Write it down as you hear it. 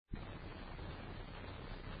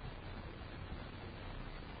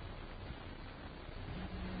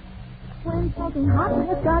when something hot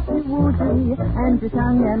has got you woozy, and your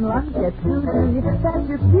tongue and lungs get oozy, that's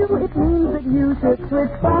your cue. It means that you should switch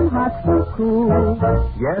from hot to cool.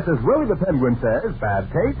 Yes, as Willie the Penguin says, bad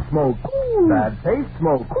taste, smoke. Cool. Bad taste,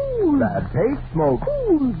 smoke. Cool. Bad taste, smoke.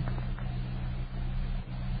 Cool.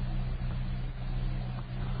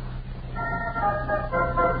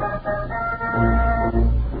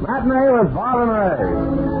 Matinee with Bob and Ray.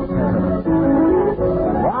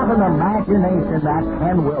 What an imagination that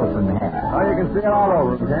Ken Wilson had. Oh, you can see it all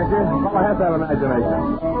over him, can't you? Well, I have that imagination.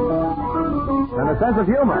 And a sense of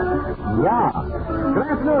humor. Yeah. Good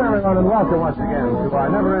afternoon, everyone, and welcome once again to our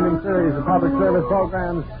never-ending series of public service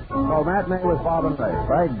programs called Matinee with Bob and Ray.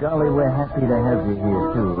 By golly, we're happy to have you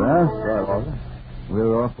here, too, huh? Sorry, Walter.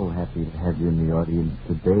 We're awful happy to have you in the audience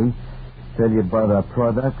today. Tell you about our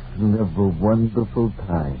products and have a wonderful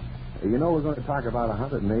time. You know, we're going to talk about a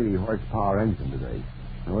 180 horsepower engine today.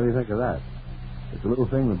 Now, what do you think of that? It's a little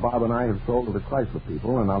thing that Bob and I have sold to the Chrysler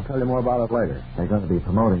people, and I'll tell you more about it later. They're going to be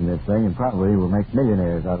promoting this thing, and probably will make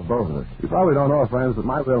millionaires out of both of us. You probably don't know, friends, but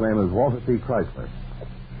my real name is Walter P. Chrysler.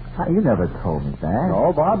 You never told me that.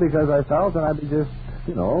 No, Bob, because I felt that I'd be just,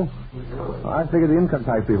 I figured the income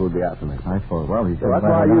tax people would be after me. I thought, well, you So that's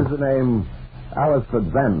why I use the name Alice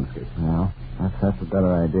Kudzensky. No, that's a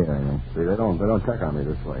better idea, I think. See, they don't check on me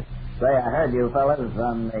this way. Say, I heard you fellas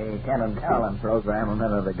on the Ken and Carolyn program a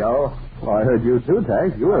minute ago. Well, I heard you too,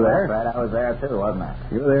 Tex. You were there. That's right, I was there too, wasn't I?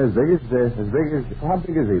 You were there as big as how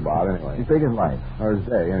big is he, Bob, anyway? As big as life. Or his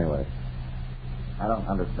day, anyway. I don't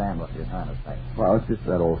understand what you're trying to say. Well, it's just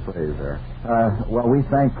that old phrase there. Well, we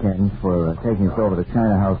thank Ken for taking us over to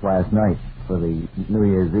China House last night for the New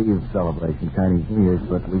Year's Eve celebration, Chinese New Year's,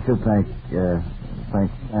 but we should thank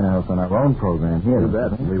China House on our own program here. You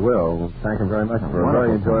bet. We will. Thank him very much for a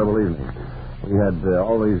very enjoyable evening. We had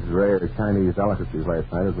all these rare Chinese delicacies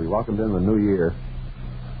last night as we welcomed in the New Year.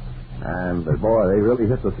 And, boy, they really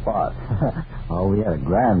hit the spot. Oh, we had a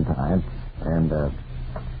grand time, and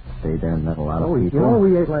stayed there and met a lot of people. You know what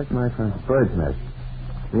we ate last night, friends? Bird's nest.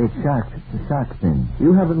 We ate shark fin.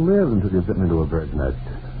 You haven't lived until you've bitten into a bird's nest.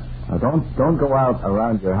 Now, don't go out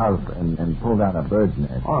around your house and pull down a bird's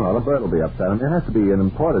nest. Oh, no, the bird will be upset. I mean, it has to be an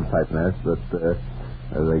imported type nest that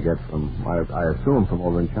they get from, I assume, from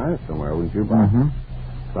over in China somewhere, wouldn't you, Bob? Mm-hmm.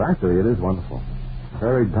 But actually, it is wonderful.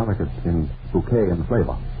 Very delicate in bouquet and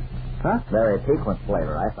flavor. Huh? Very piquant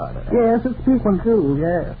flavor, I thought it. Yes, it's piquant too,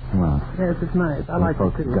 yes. Well, Yes, it's nice. I like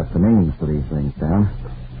folks it too. have got the names for these things down.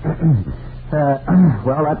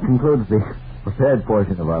 Well, that concludes the prepared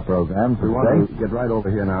portion of our program for We today. want to get right over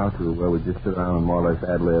here now to where we just sit around and more or less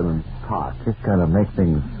ad-lib and talk. Just kind of make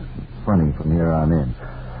things funny from here on in.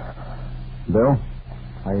 Bill,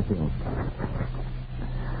 how you feeling?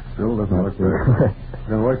 Bill doesn't look good.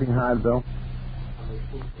 Been working hard, Bill?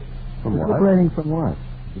 From what? Recuperating from what?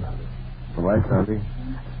 From last Sunday.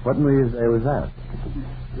 What New Year's Day was that?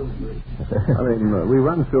 I mean, we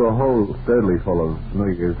run through a whole thirdly full of New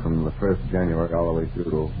Year's from the 1st of January all the way through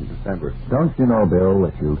to December. Don't you know, Bill,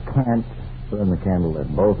 that you can't burn the candle at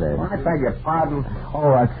both ends? I beg your pardon.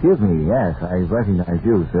 Oh, excuse me. Yes, I recognize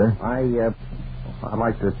you, sir. I'd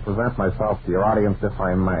like to present myself to your audience if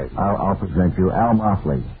I may. I'll present you, Al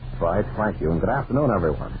Moffley. Right, thank you, and good afternoon,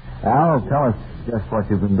 everyone. Al, tell us just what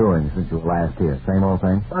you've been doing since you were last here. Same old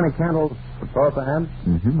thing? Burning candles at both ends,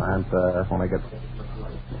 Mm-hmm. and when I get...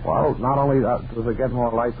 Well, not only does it get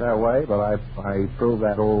more light that way, but I prove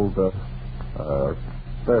that old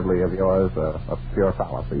thirdly of yours a pure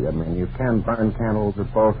fallacy. I mean, you can burn candles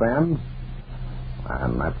at both ends,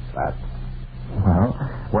 and that's that. Well,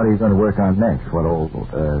 what are you going to work on next? What old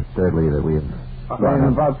thirdly that we have... I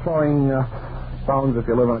mean, about throwing stones if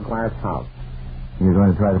you live in a glass house. You're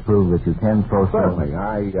going to try to prove that you can throw stones? Certainly.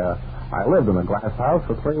 I lived in a glass house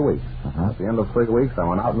for 3 weeks. Uh-huh. At the end of 3 weeks, I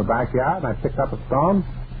went out in the backyard and I picked up a stone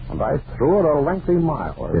and I threw it a lengthy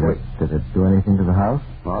mile. Did it do anything to the house?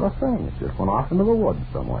 Not a thing. It just went off into the woods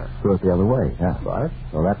somewhere. Threw it the other way, yeah. Right.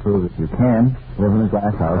 So that proves that you can live in a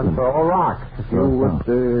glass house And throw a rock if you would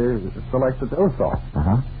select to do so.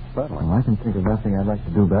 Uh-huh. Certainly. Well, I can think of nothing I'd like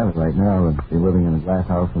to do better right now than be living in a glass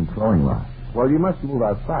house and throwing rocks. Well, you must move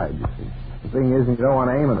outside, you see. The thing is, you don't want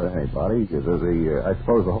to aim it at anybody. I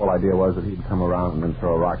suppose the whole idea was that he'd come around and then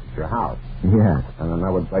throw a rock at your house. Yes. And then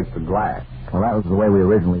that would break the glass. Well, that was the way we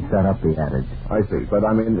originally set up the adage. I see. But,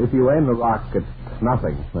 I mean, if you aim the rock at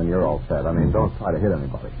nothing, then you're all set. I mean, don't try to hit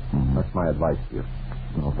anybody. Mm-hmm. That's my advice to you.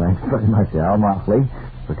 Well, thanks very much, Al Moffley,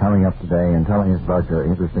 for coming up today and telling us about your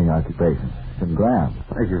interesting occupation. Congrats.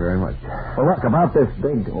 Thank you very much. Well, look, about this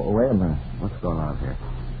big... Oh, wait a minute. What's going on here?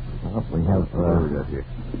 Well, we have... What do we got here?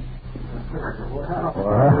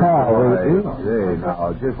 Wow, Gee,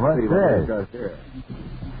 now, just What's see what this? we got here.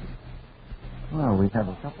 Well, we have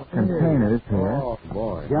a couple of containers here. Oh,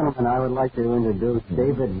 boy. Gentlemen, I would like to introduce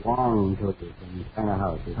David Wong to you from China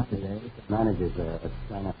House. He's the manager there at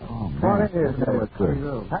China House. Oh, Morning, man.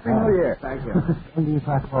 Happy New Year. Thank you. Indy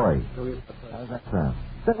Fakoi. How's that sound?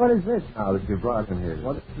 So what is this now that you brought in here?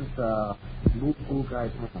 Well, this is Wu Gai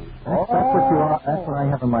Pan. That's what you are. That's what I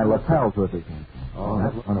have in my lapels with it. Oh,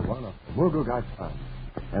 that's wonderful. Mugu Gai Pan.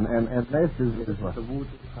 And this is what? The Wu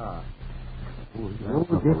Jika. Oh,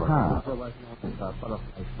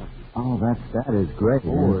 that is great.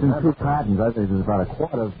 Oh, It's in two cartons. I think there's about a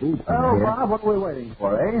quart of beef in Oh, here. Bob, what are we waiting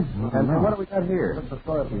for, eh? And what do we got here? That's the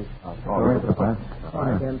soybean. Oh, right, I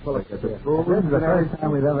can pull it. This is the first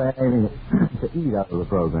time we've ever had anything to eat out of the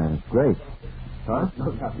program. It's great. Huh?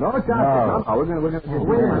 No, it's not. No. No, we're gonna get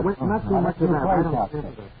Not too much of that.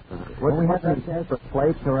 When we have any chance for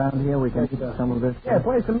plates around here, we can eat some of this. Yeah,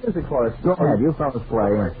 play some music for us. Go ahead, you fellas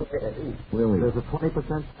play. We'll eat. There's a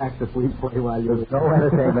 20% tax if we play while you... There's no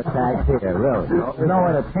entertainment tax here, really. There's no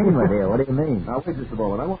entertainment here. What do you mean? Now, wait just a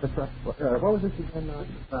moment. I want to try... what was this again?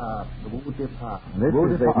 The Wu Jika. This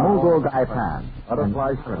is the Mugo Gai Pan.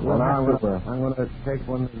 Butterfly shrimp. Well, now I'm going to take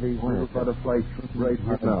one of these little butterfly shrimp right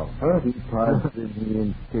here now. He parts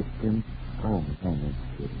in chicken. Oh, man, it's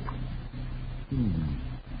good.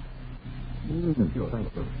 Let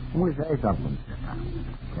me say something.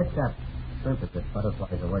 Pick that shrimp that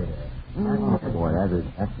butterflies away there. Oh, boy, that is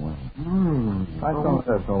excellent. Try some of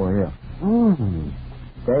this over here.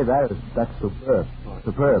 Dave, that's superb.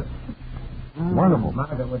 Superb. Wonderful.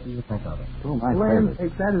 Margaret, what do you think of it? Oh, my Glenn,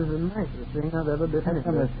 favorite. that is the nicest thing I've ever been Have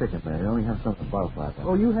some of this chicken there. You only have some of the butterfly.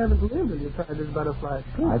 Oh, you haven't lived until you tried this butterfly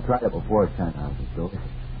shrimp. I tried it before at China House, still.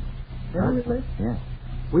 Really? Yeah.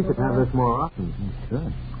 We should have this more often.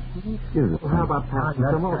 Good. Excuse us. Well, how about passing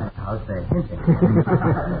some over? How's that?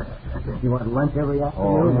 You want lunch every Oh,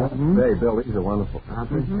 afternoon? Hey, Bill, these are wonderful.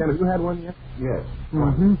 Ken, have you had one yet? Yes.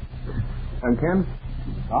 And Ken?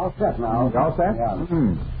 All set now. All set? Yeah.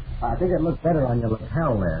 I think it looks better on your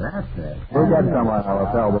lapel there. That's it. We'll get some on our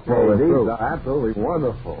lapel before we're These through. are absolutely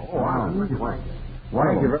wonderful. Oh, wow.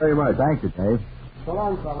 Thank you very much. Thank you, Dave. So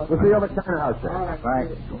long, fellas. We'll see you over at China House then. All right.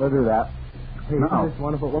 Thanks. We'll do that. Hey, No. this is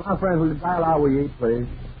wonderful. Well, now, friends, will you dial out we eat, please?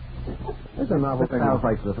 It's a novel This thing. sounds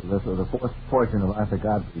like the fourth portion of Arthur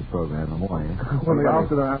Godfrey's program in the morning. When we all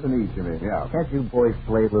sit around and eat, you mean? Yeah. Can't you boys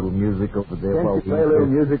play a little music over there? Can't you play a little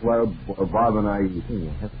music while Bob and I eat?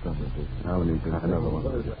 Yeah, have some of this. Now we need to have another one.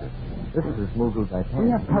 This is Mugu Gai Pan.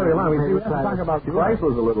 We have to hurry along. We have to talk about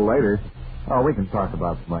Chrysler's a little later. Oh, we can talk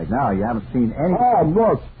about them right now. You haven't seen any. Oh,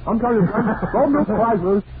 look. I'm telling you, don't new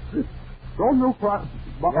Chrysler's. Don't new Chrysler's.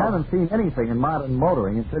 You haven't seen anything in modern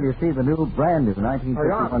motoring until you see the new, brand new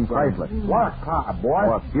 1951 Chrysler. What a car, boy.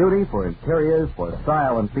 For beauty, for interiors, for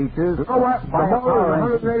style and features. You know what? The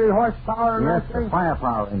motor is 180 horsepower in Yes, that the thing.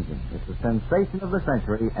 firepower engine. It's the sensation of the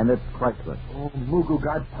century, and it's Chrysler. Oh, Mugu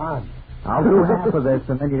got pan. I'll do half of this,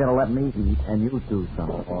 and then you're going to let me eat, and you do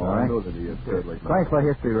some. Oh, all I right? know that he is terribly. Chrysler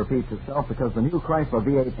history repeats itself because the new Chrysler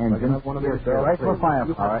V8 engine, have one of these, the sir? Chrysler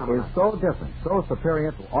firepower, is so different, so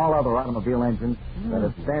superior to all other automobile engines that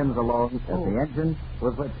it stands alone as the engine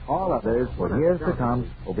with which all others for years to come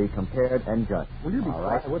will be compared and judged. Will you be all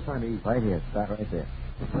right? quiet? What time to eat? Right here, start right there.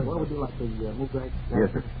 What would you like to move right?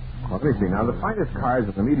 Yes, sir. Well, let me see. Now, the finest cars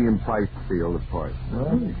in the medium price field, of course.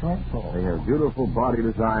 They have beautiful body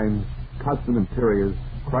designs, custom interiors,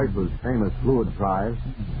 Chrysler's famous fluid drive,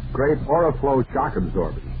 great Oriflow shock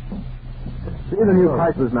absorbers. See the new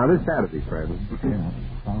Chryslers now this Saturday, friends. This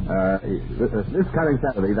coming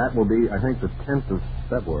Saturday, that will be, I think, the 10th of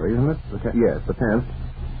February, isn't it? Yes, the 10th.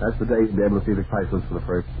 That's the day you'll be able to see the Chryslers for the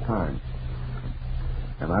first time.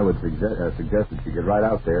 And I would suggest that you get right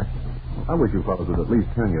out there. I wish you fellows would at least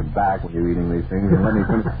turn your back when you're eating these things and let me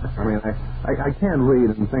finish. I mean, I can't read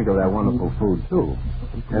and think of that wonderful food, too.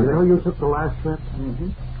 And you know you took the last trip?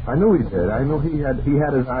 I knew he did. I knew he had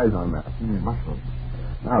his eyes on that. Mushrooms.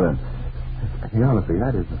 Now then, honestly,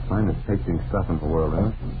 that is the finest tasting stuff in the world, isn't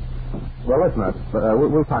it? Well, let's not.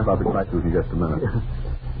 We'll talk about the Chrysler's in just a minute.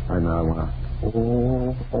 I now want to.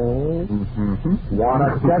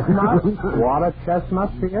 Water chestnuts? Water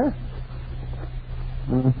chestnuts here?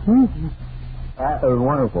 That is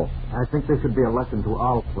wonderful. I think there should be a lesson to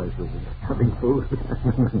all places in having food.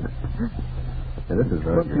 Yeah, this is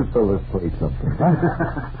very Don't you fill this plate something?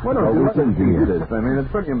 What don't you let him eat this? I mean,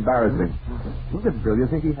 it's pretty embarrassing. Look at Bill. You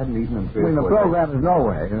think he hadn't eaten in I mean, the program is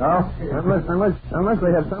nowhere, you know? Unless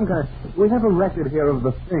they have some kind of... We have a record here of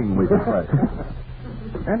the thing we can play.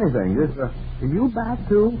 Anything. Just, are you back,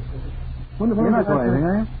 too? You're not doing anything,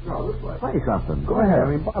 are you? No, this way. Play something. Go ahead. I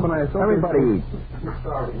mean, Bob and I are so... Everybody eat.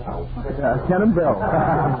 Starting now. Ken and Bill.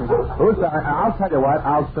 I'll tell you what.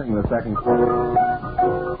 I'll sing the second chorus.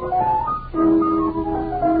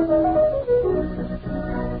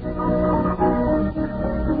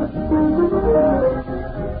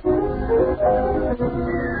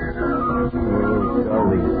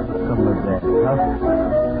 Come with that,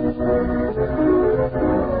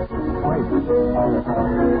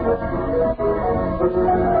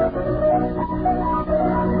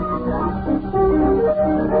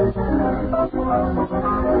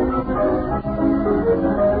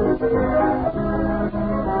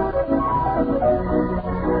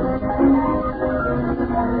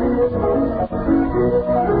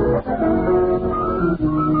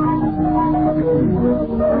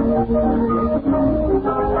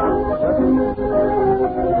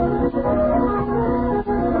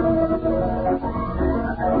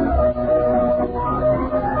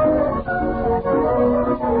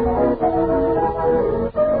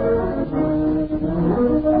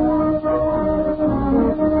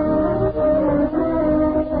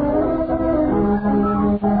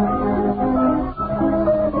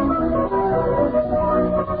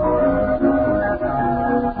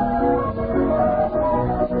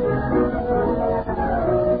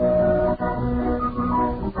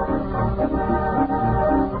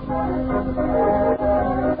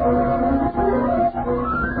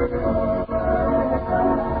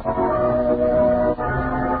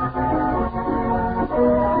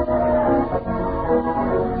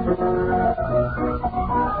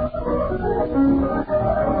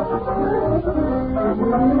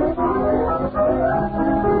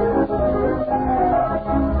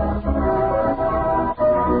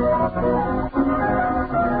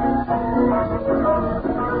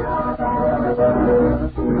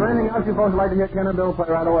 You folks like to hear Ken and Bill play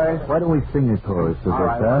right away? Why don't we sing a chorus of All it,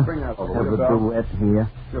 right, huh? bring that over. Have a duet here.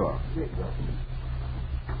 Sure.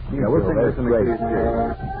 Yeah, we'll sing this in the key.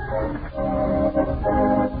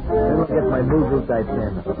 Then we'll get my Moo Guy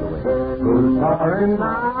Pen out of the way. Who's sorry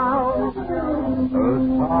now?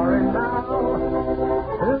 Who's sorry now?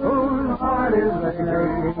 Whose heart is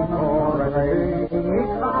aching for a rainy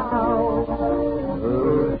cloud?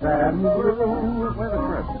 Who's sad and blue?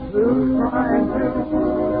 Who's trying to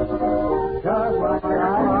just like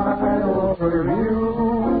I over you?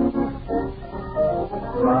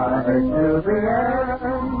 Right to the end,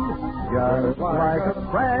 just like a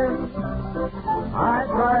friend. I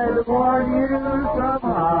tried to warn you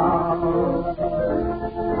somehow.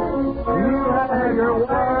 You had your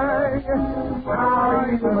way, now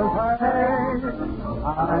you must pay.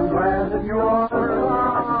 I'm glad that you're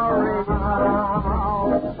sorry now.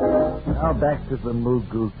 Now back to the Moo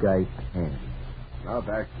Guy Pen. Now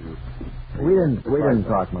back to... We didn't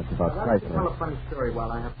talk much about I'd like to Chrysler. tell a funny story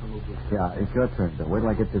while I have to move this. Yeah, it's your turn, Bill. Wait till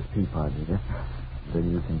I get this teapot here.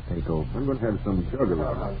 Then you can take over. I'm going to have some sugar.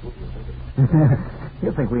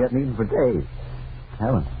 You think we hadn't eaten for days.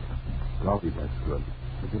 Helen. Coffee, that's good.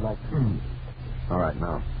 Would you like All right,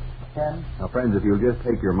 now. Ken? Now, friends, if you'll just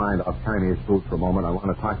take your mind off Chinese food for a moment, I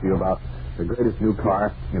want to talk to you about the greatest new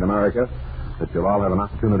car in America that you'll all have an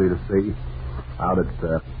opportunity to see out at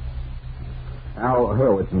Al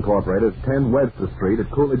Hurwitz Incorporated, 10 Webster Street at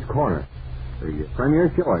Coolidge Corner. The premiere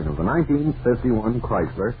showing of the 1951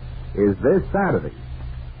 Chrysler is this Saturday.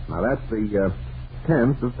 Now, that's the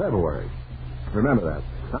 10th of February. Remember that.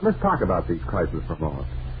 Now, let's talk about these Chryslers for a moment.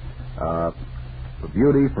 For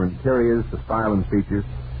beauty, for interiors, for style and features,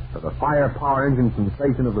 for the firepower engine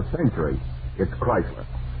sensation of the century, it's Chrysler.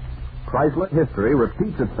 Chrysler history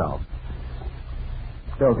repeats itself.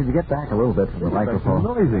 Bill, could you get back a little bit from the microphone?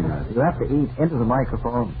 Noisiness. You have to eat into the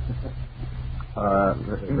microphone.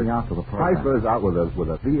 Eating out to the program. Chrysler is out with a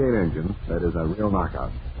V8 engine that is a real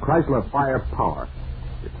knockout. Chrysler Firepower.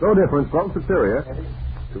 It's so different, so superior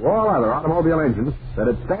to all other automobile engines that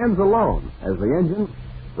it stands alone as the engine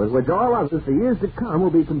with which all others for years to come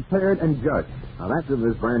will be compared and judged. Now that's in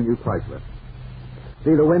this brand new Chrysler.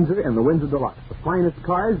 See the Windsor and the Windsor Deluxe, the finest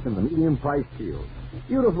cars in the medium price field.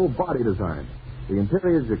 Beautiful body design. The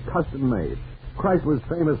interiors are custom made. Chrysler's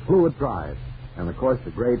famous fluid drive. And, of course,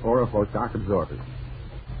 the great Oriflow shock absorbers.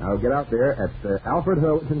 Now, get out there at Alfred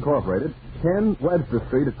Hurwitz Incorporated, 10 Webster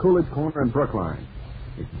Street at Coolidge Corner in Brookline.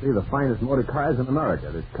 You can see the finest motor cars in America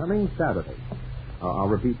this coming Saturday. I'll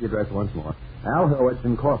repeat the address once more. Al Hurwitz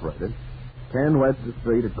Incorporated, 10 Webster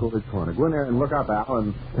Street at Coolidge Corner. Go in there and look up Al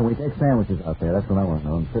and... Can we take sandwiches out there? That's what I want to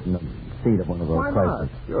know. And sit in the seat of one of those Why not? Chryslers.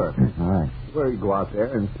 Sure. All right. Where you go out there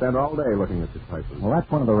and spend all day looking at the Chrysler. Well, that's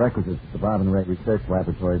one of the requisites the Bob and Ray Research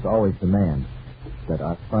Laboratories always demand. that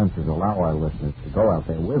our sponsors allow our listeners to go out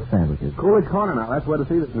there with sandwiches. Coolidge Corner now. That's where to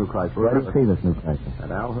see this new Chrysler. Where to see this new Chrysler?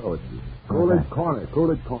 At Al Hurwitz. Coolidge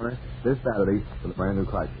Corner, this Saturday for the brand new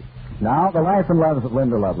Chrysler. Now, The Life and Loves of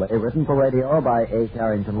Linda Lovely, written for radio by A.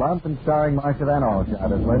 Carrington Lump and starring Marcia Van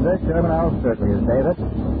Alshot as Linda, Sherman L. Sturtley as David.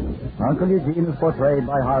 Uncle Eugene is portrayed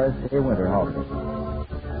by Horace K. Winterhalter.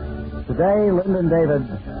 Today, Linda and David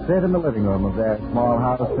sit in the living room of their small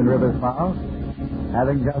house in Rivers Mouth,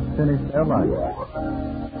 having just finished their lunch.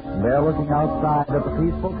 And they're looking outside at the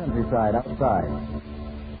peaceful countryside outside.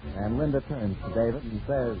 And Linda turns to David and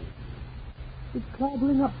says, It's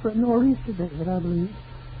clobbering up for a nor'easter, David, I believe.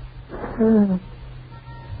 David,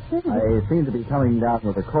 I seem to be coming down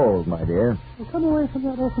with a cold, my dear. well, come away from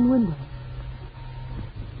that open window.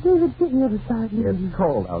 David, get the other side. It's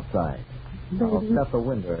cold outside. I'll David. shut the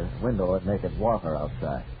window and make it warmer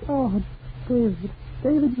outside. Oh, David.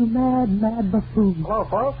 David, you mad buffoon. Hello,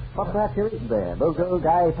 folks. What's that you're eating there? Boo-goo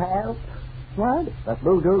guy tab? What? That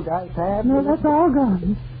boo-goo guy tab? No, that's all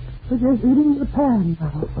gone. We're just eating the pan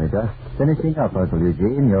now. We're just finishing up, Uncle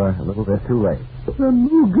Eugene. You're a little bit too late. The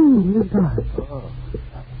moo-goo is gone. Oh.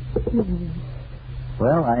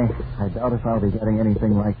 Well, I doubt if I'll be getting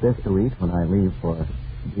anything like this to eat when I leave for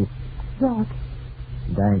deep Doc,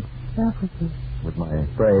 dank Africa, with my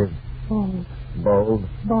brave, bald, bold,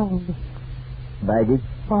 baggage,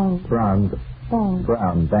 bald, brown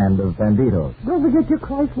band of banditos. Don't forget your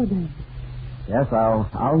Chrysler, David. Yes,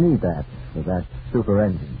 I'll need that with that super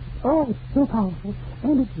engine. Oh, it's so powerful.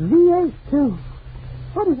 And it's V8, too.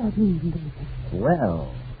 What does that mean, David?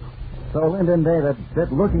 Well, so Linda and David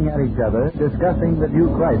sit looking at each other, discussing the new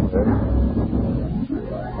Chrysler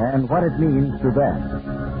and what it means to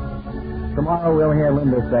them. Tomorrow we'll hear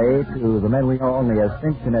Linda say to the men we know only as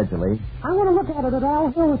Finch and Edgerly, I want to look at it at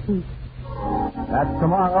Al Hurwitz. that's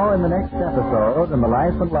tomorrow in the next episode in The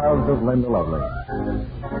Life and Loves of Linda Lovely.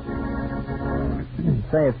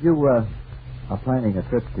 Say, if you are planning a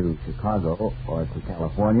trip to Chicago or to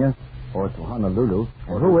California or to Honolulu,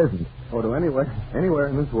 or who isn't? Or to anywhere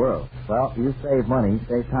in this world. Well, you save money,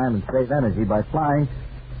 save time, and save energy by flying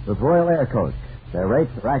with Royal Air Coach. Their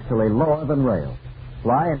rates are actually lower than rail.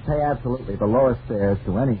 Fly and pay absolutely the lowest fares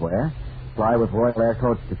to anywhere. Fly with Royal Air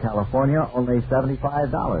Coach to California, only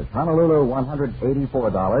 $75. Honolulu,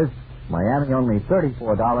 $184. Miami, only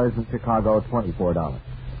 $34. And Chicago, $24.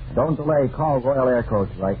 Don't delay. Call Royal Air Coach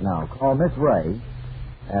right now. Call Miss Ray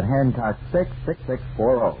at Hancock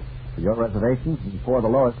 66640 for your reservations and for the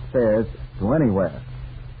lowest fares to anywhere.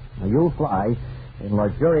 Now, you'll fly in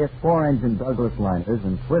luxurious four-engine Douglas liners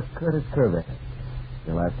and Swift Curtis Corvettes.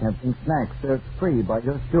 You'll have tempting snacks served free by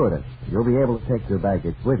your stewardess. You'll be able to take your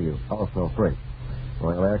baggage with you, also free.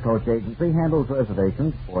 Royal Air Coach Agency handles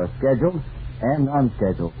reservations for scheduled and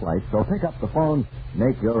non-scheduled flights, so pick up the phone,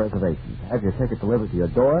 make your reservations. Have your ticket delivered to your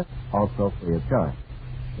door, also free of charge.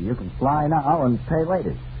 You can fly now and pay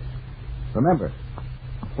later. Remember,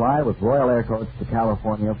 fly with Royal Air Coach to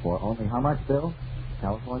California for only how much, Bill?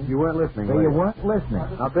 California? You weren't listening. So were you weren't listening.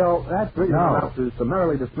 Now, Bill, that's reason No. enough to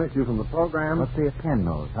summarily dismiss you from the program. Let's see if Ken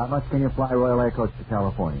knows. How much can you fly Royal Air Coach to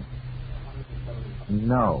California?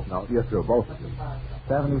 No. No, yes, sir, both of you.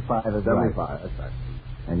 75 is 75, right. that's right.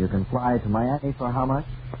 And you can fly to Miami for how much?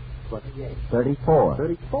 34.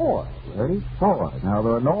 34. 34. Now,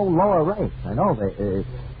 there are no lower rates. I know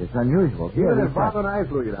it's unusual. Here, Even we if Bob and I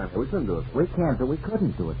flew you down here, we couldn't do it. we can't, but we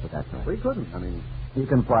couldn't do it for that price. We couldn't. I mean, You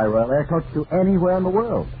can fly Royal Air Coach to anywhere in the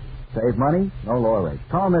world. Save money, no lower rates.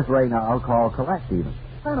 Call Miss Ray now. Call Collect even.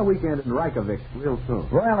 plan a weekend in Reykjavik real soon.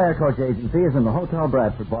 Royal Air Coach Agency is in the Hotel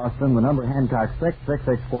Bradford, Boston. The number Hancock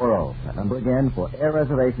 66640. That number again for air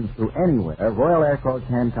reservations to anywhere. Royal Air Coach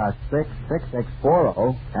Hancock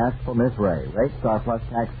 66640. Ask for Miss Ray. Rates are plus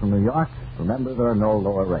tax from New York. Remember, there are no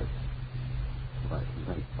lower rates. Right,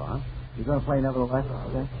 thanks, Bob. You going to play Nevertheless?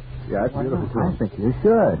 Okay. Yeah, it's beautiful, too. I think you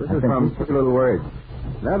should. This is from Three Little Words.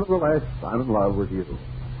 Nevertheless, I'm in love with you.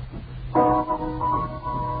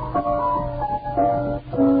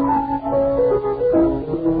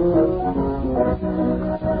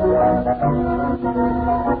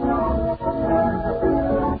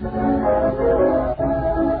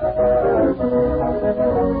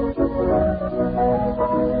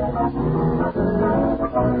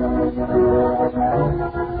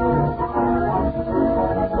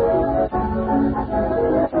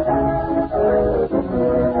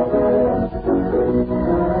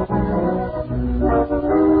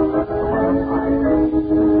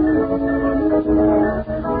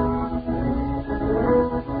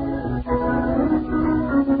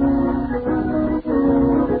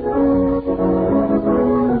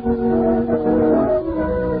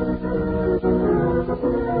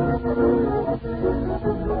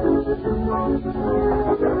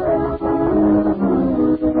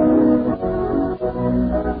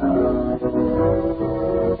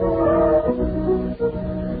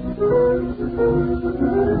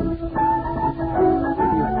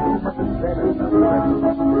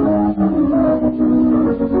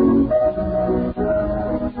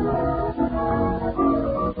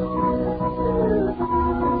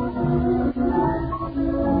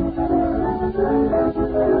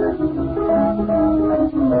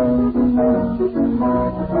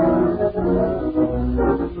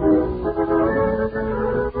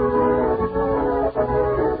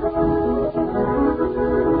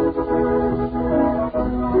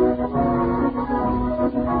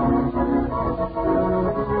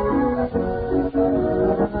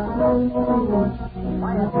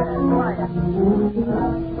 Ken,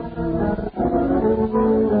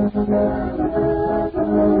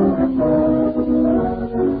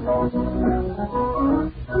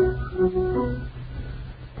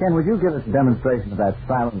 would you give us a demonstration of that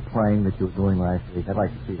silent playing that you were doing last week? I'd like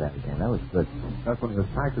to see that again. That was good. That's when he was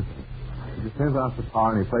practicing. He just turns off the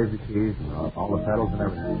power and he plays the keys and all the pedals and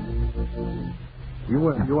everything. You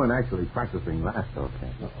weren't actually practicing that, though,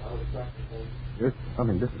 Ken. No, I was practicing. It's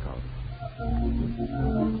something difficult.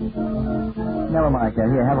 Never mind, Ken.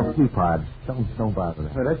 Here, have a pea pod. Don't bother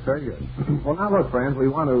that. Hey, that's very good. Well, now, look, friends, we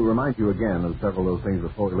want to remind you again of several of those things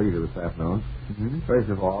before we leave you this afternoon. Mm-hmm. First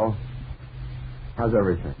of all, how's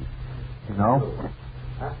everything? You know?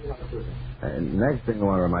 And next thing we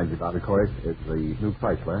want to remind you about, of course, is the new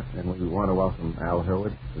Chrysler, and we want to welcome Al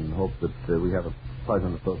Hurwitz and hope that we have a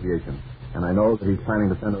pleasant association. And I know that he's planning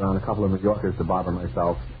to send around a couple of New Yorkers to Bob and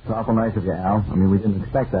myself. It's awful nice of you, Al. I mean, we didn't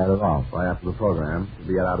expect that at all. Right after the program, to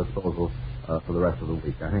be at our disposal for the rest of the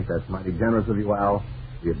week. I think that's mighty generous of you, Al.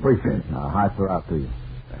 We appreciate it. Our hearts are out to you.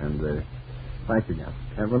 And thanks again.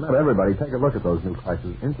 And remember, everybody, take a look at those new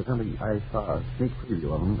Chryslers. Incidentally, I saw a sneak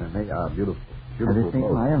preview of them, and they are beautiful. Have you seen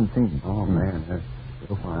them? I haven't seen them. Oh, man, they're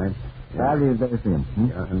so fine. Have you ever seen them?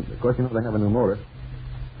 Yeah, and of course, you know they have a new motor.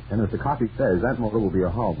 And as the copy says, that motor will be a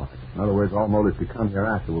hallmark. In other words, all motors to come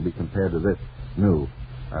hereafter will be compared to this new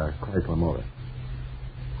Chrysler motor.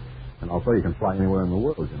 And also, you can fly anywhere in the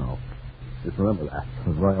world, you know. Just remember that.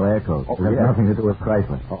 With Royal Air Coast. Oh, it has nothing to do with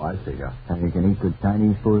Chrysler. Oh, I see, yeah. And you can eat good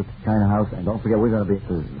Chinese food at the China House. And don't forget, we're going to be at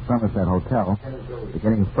the Somerset Hotel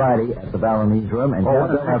beginning Friday at the Balinese Room. And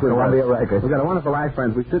at Columbia Records. We've got a wonderful act,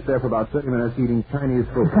 friends. We sit there for about 30 minutes eating Chinese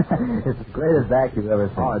food. It's the greatest act you've ever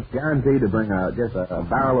seen. Oh, it's guaranteed to bring just a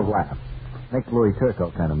barrel of laughs. Makes Louis Turco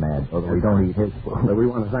kind of mad, although we don't eat his food. But we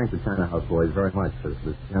want to thank the China House boys very much for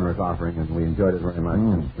this generous offering, and we enjoyed it very much.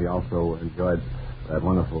 And we also enjoyed that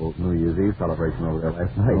wonderful New Year's Eve celebration over there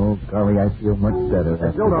last night. Oh, golly, I feel much better.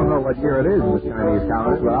 I still don't know what year it is in the Chinese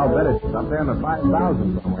calendar, but I'll bet it's up there in the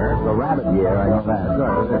 5,000 somewhere. It's the rabbit year, I know that.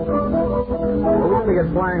 Good, well, we're going to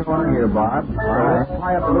get flying along here, Bob. All right.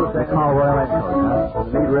 Fly up the loose they call Royal Air Coast, huh?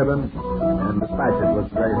 The neat ribbon and dispatch it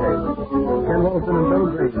with great haste. Ken Wilson and Bill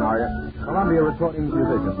Green are Columbia recording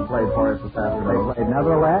musicians played for us this afternoon. They played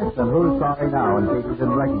Nevertheless and Who's Sorry Now, in case you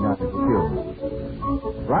didn't recognize the cue.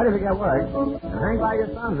 Right if you get work. And hang by your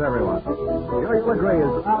thumbs, everyone. Sure, you'll agree,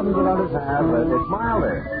 as thousands of others have, but it's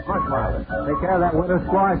milder, much milder. Take care of that winter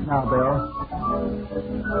squash now, Bill.